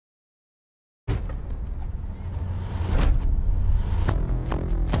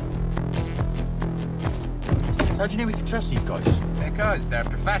How do you know we can trust these guys? Because they're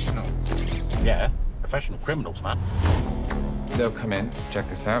professionals. Yeah, professional criminals, man. They'll come in, check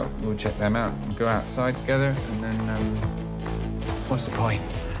us out, we'll check them out, we'll go outside together, and then, what's the point?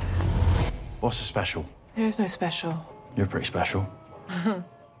 What's so special? There is no special. You're pretty special.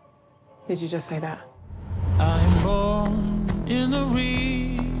 Did you just say that? I'm born in a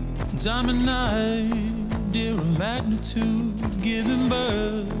time of night, dear of magnitude, giving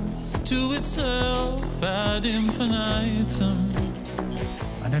birth to itself ad infinitum.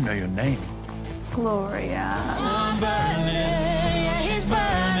 I don't know your name. Gloria. I'm burning, yeah, he's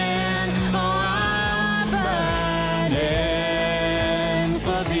burning. Oh, I'm burning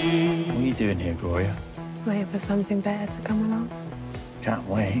for thee. What are you doing here, Gloria? Waiting for something better to come along. Can't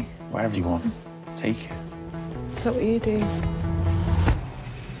wait. Whatever you want, take it. Is that what you do?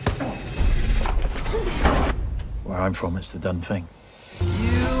 Where I'm from, it's the done thing.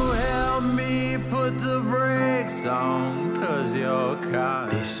 You help me put the brakes on, 'cause you're kind.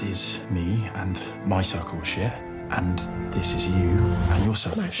 This is me and my circle of shit, and this is you and your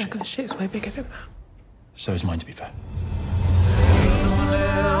circle My of shit. circle of shit's way bigger than that. So is mine, to be fair. Someone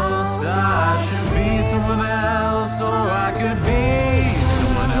else, I should be someone else, so I could be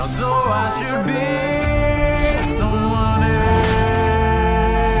someone else, so I should be someone